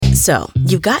So,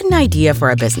 you've got an idea for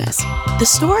a business, the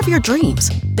store of your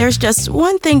dreams. There's just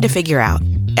one thing to figure out: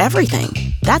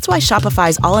 everything. That's why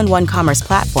Shopify's all-in-one commerce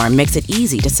platform makes it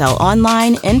easy to sell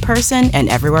online, in person, and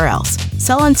everywhere else.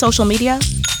 Sell on social media,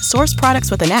 source products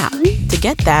with an app to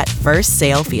get that first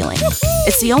sale feeling.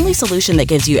 It's the only solution that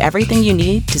gives you everything you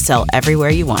need to sell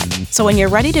everywhere you want. So when you're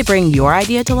ready to bring your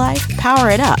idea to life, power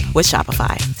it up with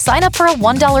Shopify. Sign up for a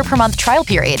 $1 per month trial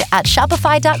period at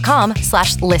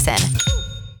shopify.com/listen.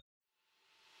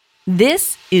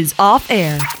 This is Off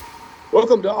Air.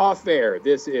 Welcome to Off Air.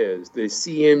 This is the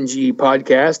CMG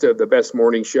podcast of the best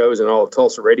morning shows in all of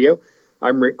Tulsa radio.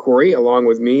 I'm Rick Corey. Along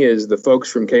with me is the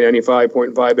folks from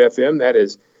K95.5 FM. That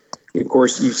is, of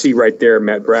course, you see right there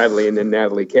Matt Bradley and then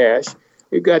Natalie Cash.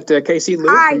 We've got Casey Lou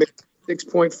from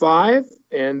 6.5,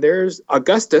 and there's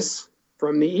Augustus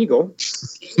from the Eagle.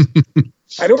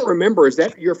 I don't remember. Is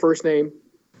that your first name?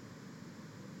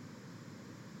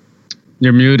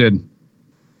 You're muted.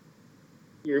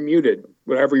 You're muted,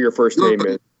 whatever your first name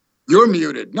is. You're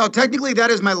muted. No, technically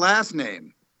that is my last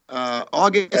name.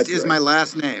 August That's is right. my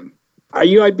last name.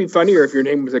 I'd be funnier if your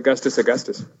name was Augustus.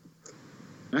 Wouldn't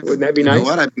that be nice? You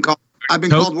know what? I've been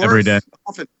called worse every day.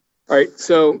 often. All right,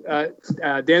 so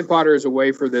Dan Potter is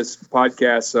away for this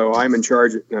podcast, so I'm in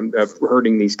charge of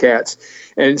herding these cats.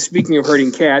 And speaking of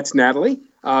herding cats, Natalie,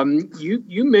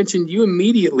 you mentioned you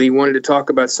immediately wanted to talk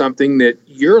about something that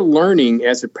you're learning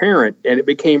as a parent, and it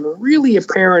became really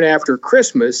apparent after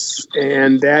Christmas,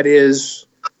 and that is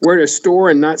where to store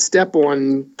and not step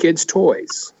on kids'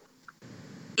 toys.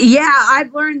 Yeah,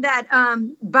 I've learned that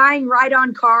buying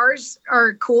ride-on cars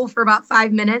are cool for about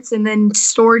 5 minutes, and then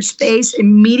storage space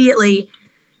immediately.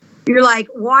 You're like,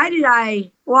 why?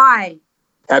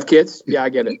 Have kids? Yeah, I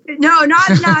get it. No, not.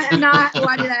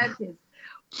 Why did I have kids?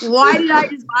 Why did I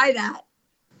just buy that?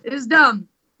 It was dumb.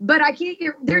 But I can't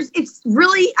get. It's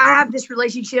really. I have this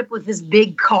relationship with this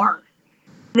big car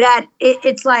that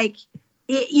it's like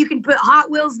you can put Hot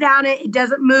Wheels down it. It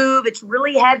doesn't move. It's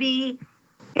really heavy.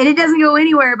 And it doesn't go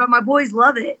anywhere, but my boys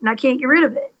love it, and I can't get rid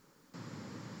of it.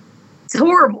 It's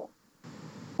horrible.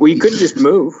 Well, you could just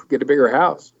move, get a bigger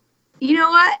house. You know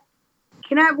what?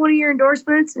 Can I have one of your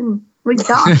endorsements and we can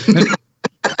talk?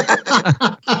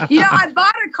 I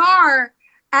bought a car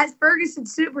at Ferguson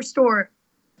Superstore,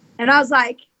 and I was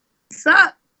like,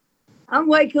 sup? I'm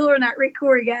way cooler than that Rick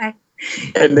Corey guy.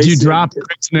 And Did you drop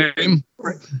Rick's name?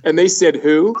 And they said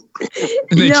who?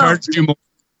 And they charged you more.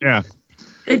 Yeah.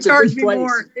 They It's a charged big me place.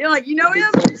 more. They're like, you know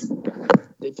him?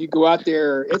 If you go out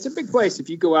there, it's a big place. If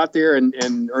you go out there and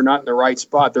are not in the right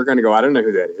spot, they're going to go, I don't know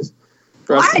who that is.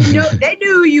 Trust me. They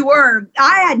knew who you were.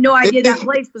 I had no idea that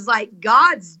place was like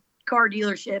God's car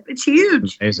dealership. It's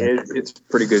huge. It's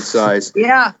pretty good size.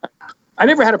 Yeah. I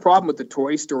never had a problem with the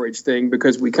toy storage thing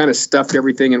because we kind of stuffed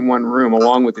everything in one room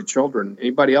along with the children.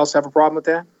 Anybody else have a problem with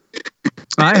that?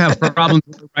 I have problems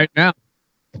with it right now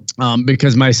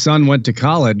because my son went to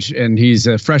college and he's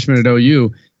a freshman at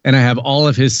OU, and I have all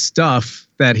of his stuff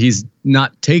that he's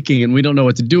not taking, and we don't know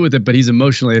what to do with it, but he's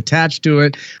emotionally attached to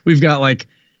it. We've got like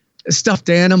stuffed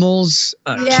animals,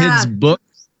 kids'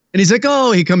 books. And he's like,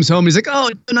 he comes home. He's like,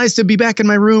 it's nice to be back in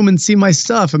my room and see my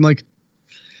stuff. I'm like,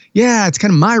 yeah, it's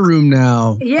kind of my room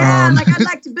now. Yeah, I'd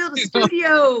like to build a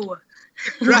studio.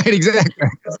 Right, exactly.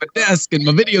 My desk and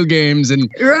my video games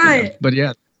and right. But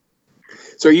yeah.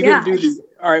 So are you going to do the?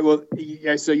 All right. Well,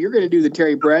 yeah. So you're going to do the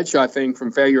Terry Bradshaw thing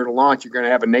from failure to launch. You're going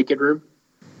to have a naked room.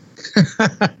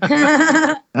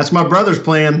 That's my brother's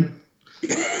plan.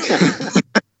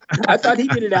 I thought he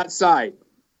did it outside.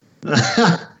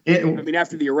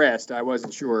 After the arrest, I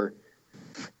wasn't sure.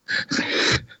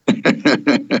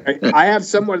 I have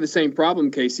somewhat of the same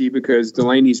problem, Casey, because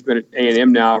Delaney's been at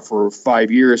A&M now for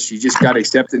 5 years. She just got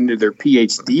accepted into their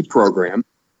PhD program.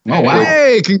 Oh, wow.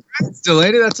 Hey, congrats,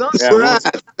 Delaney. That's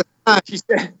awesome. Yeah, she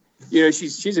said,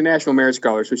 she's a National Merit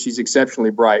Scholar, so she's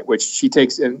exceptionally bright, which she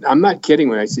takes, and I'm not kidding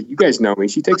when I say, you guys know me,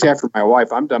 she takes after my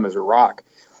wife. I'm dumb as a rock.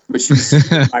 But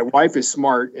my wife is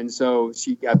smart, and so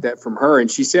she got that from her. And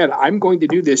she said, I'm going to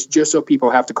do this just so people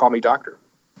have to call me doctor.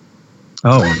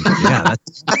 Oh, yeah.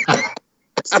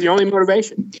 That's the only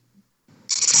motivation.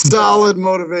 Solid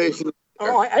motivation.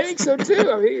 Oh, I think so,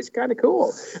 too. I mean, it's kind of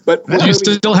cool. But Do you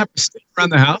still have her stuff around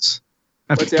the house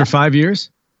after 5 years?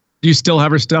 Do you still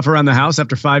have her stuff around the house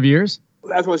after 5 years?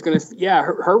 That's what I was going to. Yeah,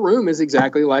 her room is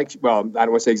exactly like. Well, I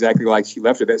don't want to say exactly like she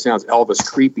left it. That sounds Elvis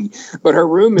creepy. But her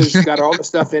room has got all the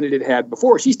stuff in it had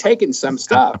before. She's taken some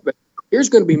stuff. But here's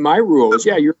going to be my rules.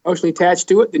 Yeah, you're emotionally attached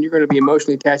to it. Then you're going to be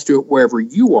emotionally attached to it wherever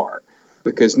you are.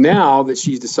 Because now that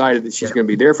she's decided that she's going to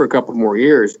be there for a couple more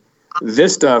years,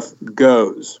 this stuff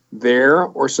goes there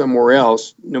or somewhere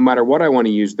else, no matter what I want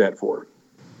to use that for.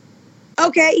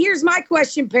 Okay, here's my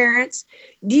question, parents.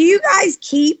 Do you guys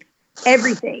keep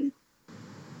everything?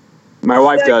 My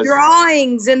wife The does.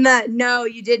 drawings and no,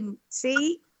 you didn't.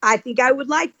 See, I think I would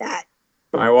like that.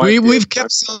 My wife We've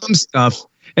kept some stuff.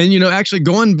 And, actually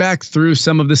going back through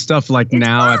some of the stuff like It's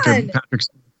now fun. after Patrick's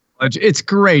college, it's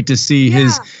great to see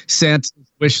his Santa's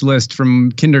wish list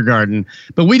from kindergarten.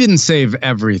 But we didn't save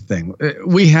everything.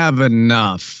 We have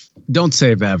enough. Don't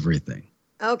save everything.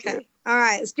 Okay. All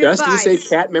right. Let's get Gus, do you advice. say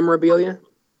cat memorabilia?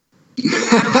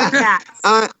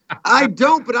 I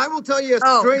don't, but I will tell you a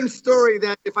Oh. strange story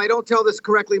that if I don't tell this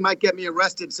correctly might get me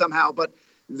arrested somehow. But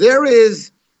there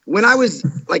is, when I was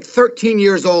like 13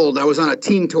 years old, I was on a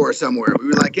teen tour somewhere. We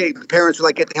were like, hey, the parents were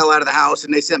like, get the hell out of the house.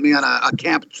 And they sent me on a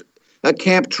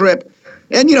camp trip.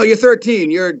 And, you're 13,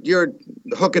 you're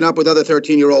hooking up with other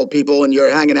 13-year-old people and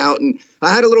you're hanging out. And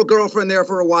I had a little girlfriend there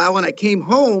for a while and I came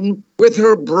home with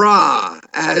her bra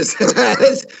as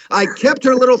I kept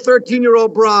her little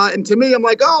 13-year-old bra. And to me, I'm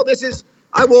like,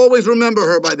 I will always remember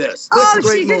her by this. This is a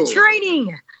great she's move. in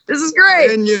training. This is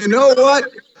great. And you know what?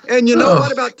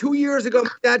 What? About 2 years ago, my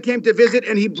dad came to visit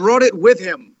and he brought it with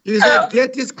him. He's like,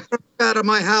 get this crap out of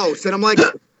my house. And I'm like,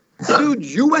 dude,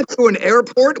 you went to an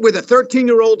airport with a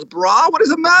 13-year-old's bra? What is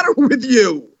the matter with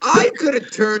you? I could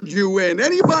have turned you in.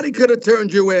 Anybody could have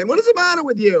turned you in. What is the matter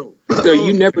with you? So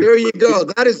you never. There you go.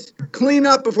 That is clean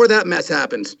up before that mess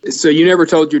happens. So you never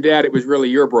told your dad it was really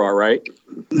your bra, right?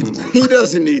 He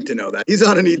doesn't need to know that. He's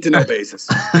on a need-to-know basis.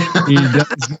 He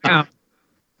does now.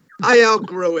 I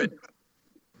outgrew it.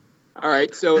 All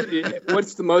right. So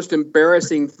what's the most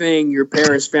embarrassing thing your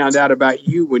parents found out about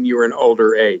you when you were an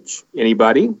older age?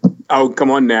 Anybody? Oh, come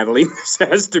on, Natalie. This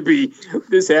has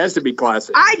to be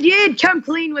classic. I did come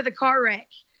clean with a car wreck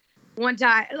one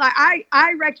time. Like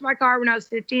I wrecked my car when I was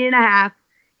 15 and a half,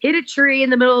 hit a tree in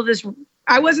the middle of this.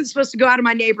 I wasn't supposed to go out of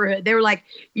my neighborhood. They were like,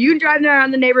 you can drive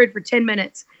around the neighborhood for 10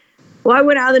 minutes. Well, I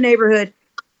went out of the neighborhood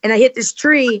and I hit this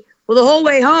tree. Well, the whole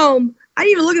way home, I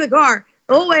didn't even look at the car.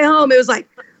 The whole way home, it was like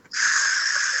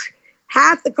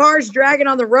half the car's dragging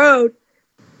on the road.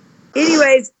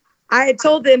 Anyways, I had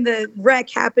told them the wreck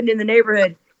happened in the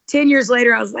neighborhood. 10 years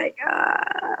later, I was like,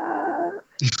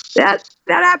 that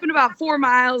happened about 4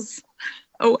 miles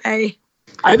away.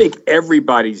 I think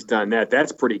everybody's done that.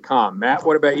 That's pretty calm. Matt,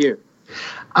 what about you?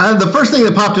 The first thing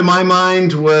that popped in my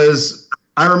mind was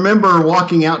I remember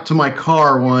walking out to my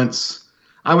car once.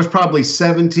 I was probably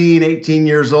 17, 18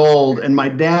 years old, and my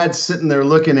dad's sitting there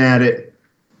looking at it.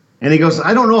 And he goes,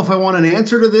 I don't know if I want an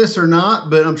answer to this or not,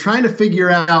 but I'm trying to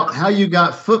figure out how you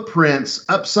got footprints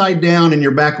upside down in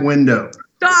your back window.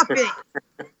 Stop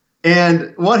it.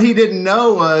 And what he didn't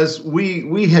know was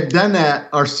we had done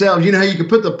that ourselves. You know how you could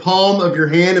put the palm of your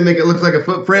hand and make it look like a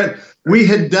footprint? We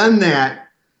had done that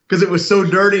because it was so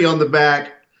dirty on the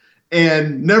back.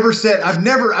 And never said, I've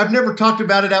never talked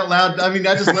about it out loud. I mean,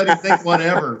 I just let him think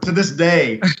whatever to this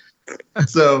day.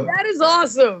 So That is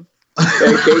awesome.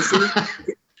 Hey, Casey?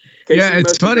 Yeah, it's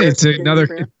most funny.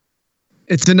 embarrassing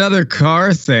It's another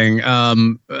car thing.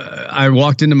 I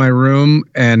walked into my room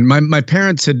and my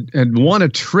parents had won a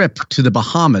trip to the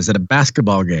Bahamas at a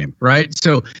basketball game, right?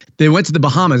 So they went to the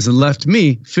Bahamas and left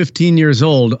me, 15 years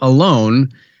old, alone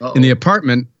in the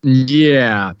apartment.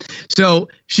 Yeah. So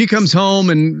she comes home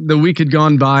and the week had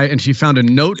gone by and she found a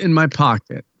note in my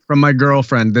pocket from my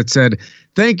girlfriend that said,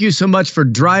 thank you so much for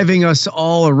driving us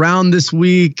all around this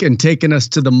week and taking us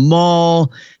to the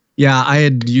mall. Yeah, I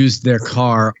had used their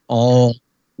car all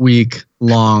week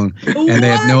long, and they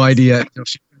had no idea until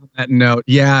she found that note.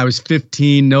 Yeah, I was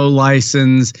 15, no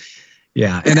license.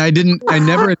 Yeah, and I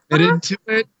never admitted to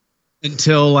it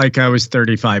until like I was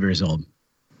 35 years old.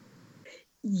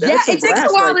 Yeah, it takes a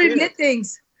while to admit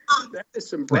things. That is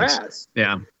some brass.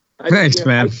 Yeah. Thanks,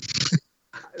 man.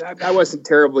 I wasn't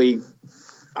terribly,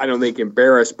 I don't think,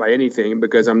 embarrassed by anything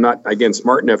because I'm not, again,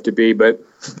 smart enough to be. But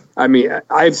I mean,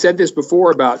 I've said this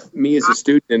before about me as a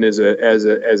student and as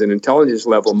an intelligence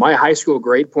level. My high school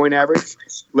grade point average,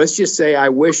 let's just say I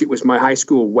wish it was my high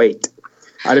school weight.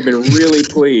 I'd have been really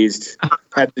pleased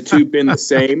had the two been the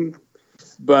same.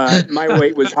 But my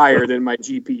weight was higher than my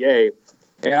GPA.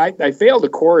 And I failed a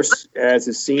course as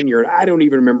a senior, and I don't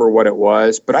even remember what it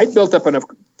was. But I built up enough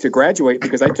to graduate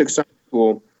because I took summer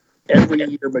school every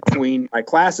year between my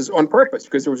classes on purpose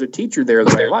because there was a teacher there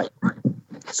that I liked.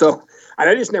 So, and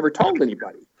I just never told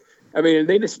anybody. I mean,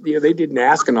 they just, they didn't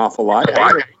ask an awful lot.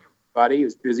 Everybody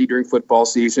was busy during football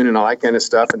season and all that kind of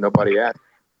stuff, and nobody asked.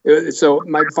 So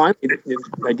my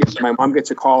mom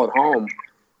gets a call at home.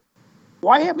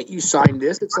 Why haven't you signed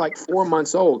this? It's like 4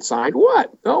 months old. Signed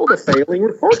what? Oh, the failing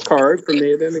report card from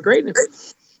the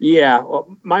greatness. Yeah,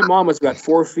 well, my mom was about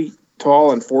 4 feet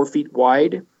tall and 4 feet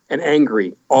wide. and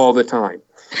angry all the time.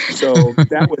 So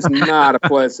that was not a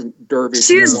pleasant dervish.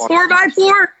 She was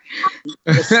 4x4.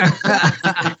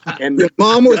 And Your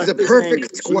mom was the just as perfect angry.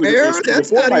 She square? was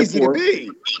That's not easy to be.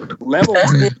 Level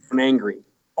 10 and angry,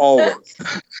 always.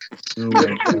 Oh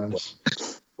my gosh.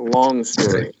 Long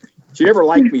story. She never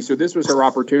liked me, so this was her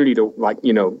opportunity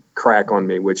to, crack on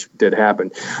me, which did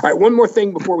happen. All right, one more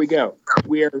thing before we go.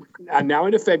 We are now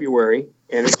into February,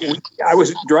 and I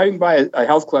was driving by a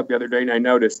health club the other day, and I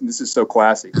noticed, and this is so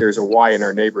classic, there's a Y in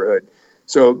our neighborhood.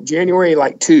 So January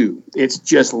 2, it's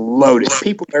just loaded.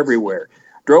 People everywhere.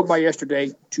 Drove by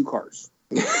yesterday, 2 cars.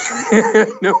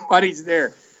 Nobody's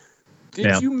there.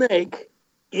 Did you make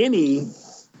any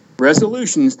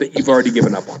resolutions that you've already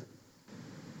given up on?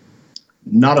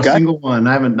 Not a single one.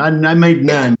 I made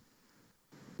none.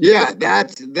 Yeah,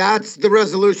 that's the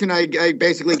resolution I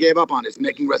basically gave up on, is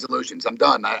making resolutions. I'm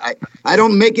done. I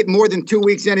don't make it more than 2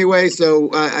 weeks anyway,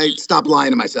 so I stopped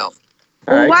lying to myself.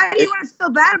 Well, All right. why do you want to feel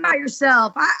bad about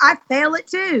yourself? I fail it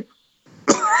too.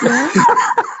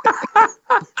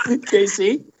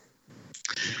 Casey?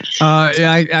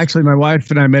 Actually, my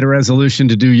wife and I made a resolution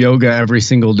to do yoga every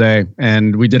single day,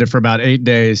 and we did it for about 8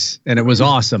 days, and it was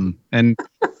awesome. And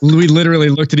we literally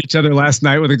looked at each other last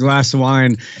night with a glass of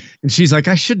wine, and she's like,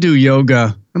 I should do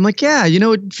yoga. I'm like, yeah,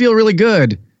 it'd feel really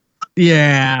good.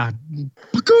 Yeah.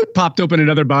 Popped open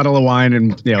another bottle of wine,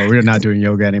 and we're not doing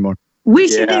yoga anymore. We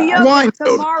should do yoga Wine.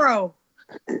 tomorrow.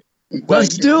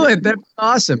 Let's do it. That's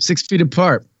awesome. 6 feet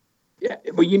apart. Yeah,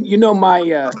 well, you know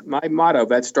my motto,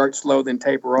 that start slow, then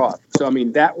taper off. So,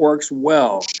 that works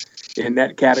well in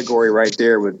that category right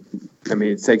there.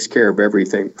 It takes care of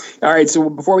everything. All right, so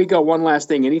before we go, one last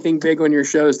thing. Anything big on your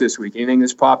shows this week? Anything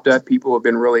that's popped up people have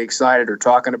been really excited or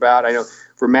talking about? I know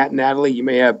for Matt and Natalie, you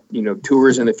may have,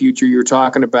 tours in the future you're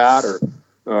talking about, or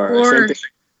same thing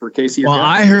for Casey. Well,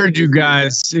 I heard you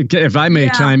guys, if I may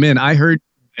chime in, I heard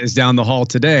you guys down the hall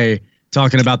today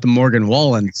talking about the Morgan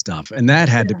Wallen stuff, and that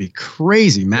had to be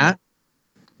crazy, Matt.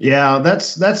 Yeah,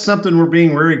 that's something we're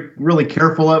being really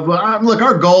careful of. Look,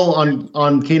 our goal on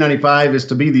K95 is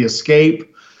to be the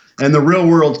escape, and the real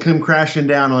world's come crashing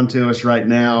down onto us right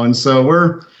now, and so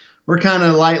we're kind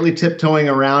of lightly tiptoeing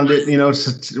around it.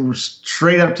 We're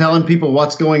straight up telling people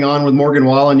what's going on with Morgan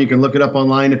Wallen. You can look it up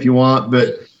online if you want,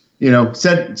 but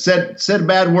said a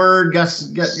bad word, got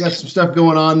some stuff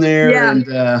going on there,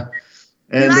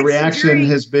 and the reaction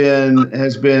has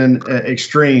been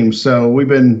extreme. So we've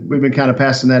been kind of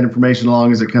passing that information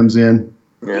along as it comes in.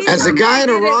 As a guy in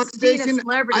a rock station,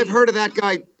 I've heard of that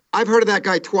guy. I've heard of that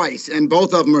guy twice, and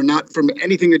both of them are not from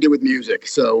anything to do with music.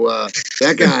 So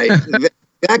that guy,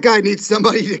 that guy needs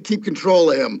somebody to keep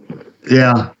control of him.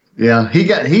 Yeah.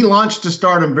 He launched to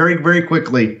stardom very, very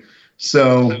quickly.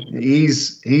 So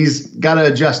he's got to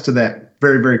adjust to that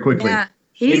very, very quickly. Yeah,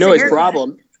 his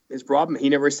problem. His problem, he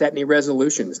never set any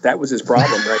resolutions. That was his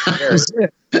problem right there.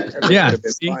 Yeah,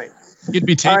 he'd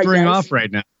be tapering off right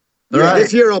now. Yeah,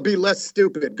 this year I'll be less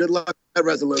stupid. Good luck with that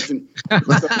resolution.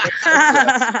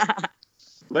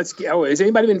 Let's get. Oh, has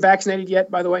anybody been vaccinated yet?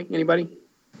 By the way, anybody?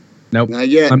 Nope. Not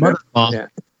yet. My mother-in-law. Yeah.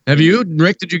 Have you,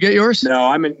 Rick? Did you get yours?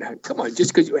 No, come on,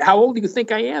 just because. How old do you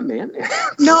think I am, man?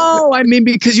 No,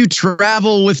 because you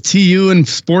travel with TU and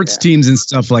sports teams and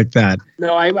stuff like that.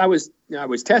 No, I was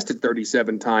tested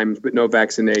 37 times, but no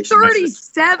vaccination.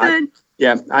 37.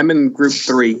 I'm in group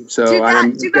 3, so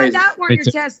Too bad that weren't your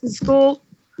tests in school.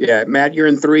 Yeah, Matt, you're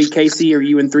in 3. Casey, are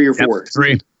you in 3 or 4?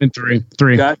 3. In 3.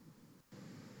 Scott?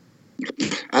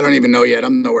 I don't even know yet.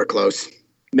 I'm nowhere close.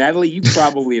 Natalie, you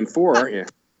probably in 4, aren't you?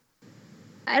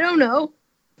 I don't know.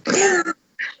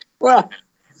 Well,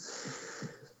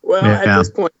 at this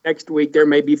point next week, there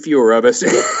may be fewer of us.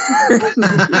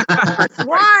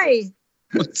 Why?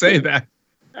 Don't say that.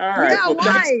 All right. Yeah,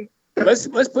 why? Let's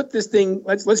put this thing.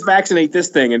 Let's vaccinate this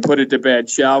thing and put it to bed,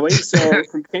 shall we? So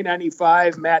from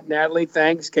K95, Matt, Natalie,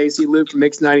 thanks. Casey, Luke from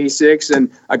Mix 96,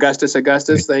 and Augustus,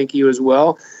 thank you as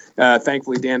well.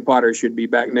 Thankfully, Dan Potter should be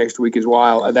back next week as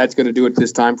well. That's going to do it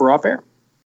this time for Off Air.